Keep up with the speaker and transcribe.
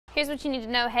Here's what you need to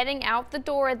know heading out the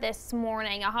door this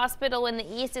morning. A hospital in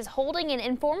the East is holding an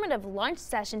informative lunch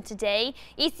session today.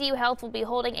 ECU Health will be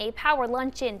holding a power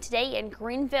luncheon today in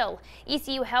Greenville.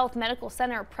 ECU Health Medical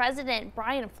Center President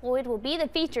Brian Floyd will be the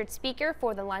featured speaker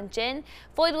for the luncheon.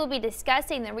 Floyd will be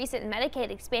discussing the recent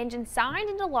Medicaid expansion signed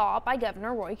into law by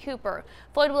Governor Roy Cooper.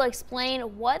 Floyd will explain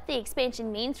what the expansion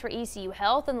means for ECU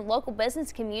Health and the local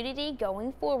business community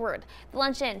going forward. The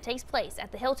luncheon takes place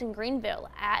at the Hilton Greenville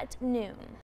at noon.